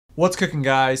What's cooking,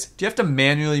 guys? Do you have to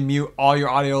manually mute all your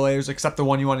audio layers except the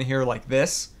one you want to hear like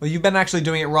this? Well, you've been actually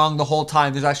doing it wrong the whole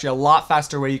time. There's actually a lot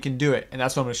faster way you can do it, and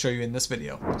that's what I'm going to show you in this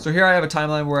video. So here I have a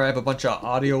timeline where I have a bunch of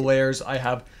audio layers. I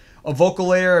have a vocal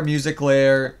layer, a music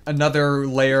layer, another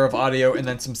layer of audio, and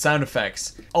then some sound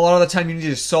effects. A lot of the time you need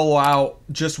to solo out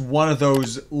just one of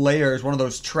those layers, one of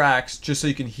those tracks, just so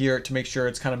you can hear it to make sure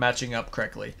it's kind of matching up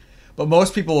correctly. But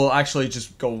most people will actually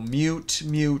just go mute,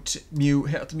 mute, mute,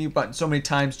 hit the mute button so many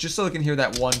times just so they can hear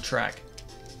that one track.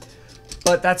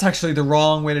 But that's actually the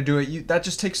wrong way to do it. That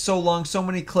just takes so long, so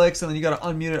many clicks, and then you got to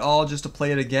unmute it all just to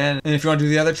play it again. And if you want to do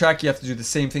the other track, you have to do the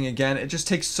same thing again. It just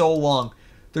takes so long.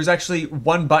 There's actually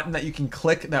one button that you can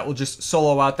click that will just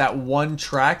solo out that one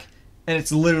track, and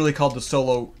it's literally called the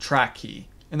solo track key.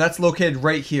 And that's located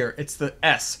right here. It's the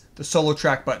S, the solo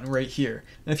track button right here.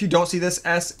 And if you don't see this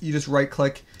S, you just right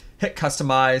click, hit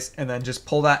customize, and then just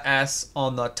pull that S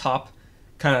on the top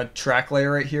kind of track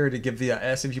layer right here to give the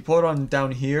S. If you pull it on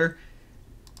down here,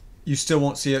 you still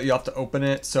won't see it. You have to open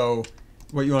it. So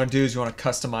what you want to do is you want to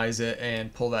customize it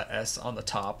and pull that S on the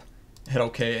top, hit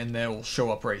OK, and then it will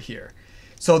show up right here.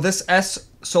 So this S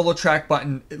solo track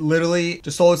button, it literally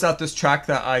just solos out this track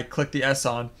that I clicked the S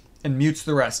on and mutes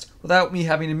the rest without me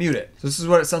having to mute it. So this is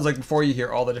what it sounds like before you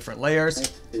hear all the different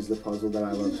layers. Is the puzzle that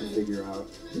I love to figure out.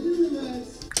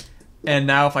 And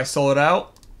now if I solo it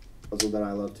out, Puzzle that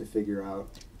I love to figure out.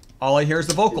 all I hear is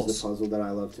the vocals. Is the puzzle that I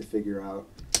love to figure out.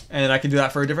 And I can do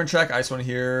that for a different track. I just want to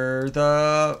hear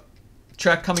the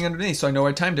track coming underneath so I know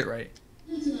I timed it right.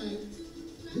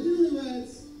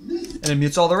 And it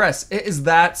mutes all the rest. It is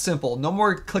that simple. No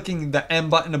more clicking the M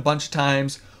button a bunch of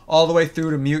times all the way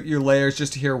through to mute your layers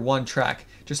just to hear one track.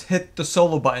 Just hit the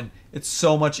solo button. It's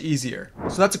so much easier.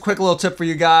 So that's a quick little tip for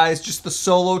you guys. Just the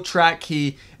solo track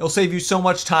key. It'll save you so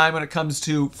much time when it comes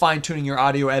to fine-tuning your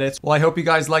audio edits. Well, I hope you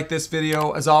guys like this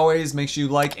video. As always, make sure you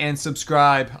like and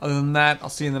subscribe. Other than that, I'll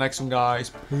see you in the next one,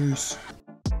 guys. Peace.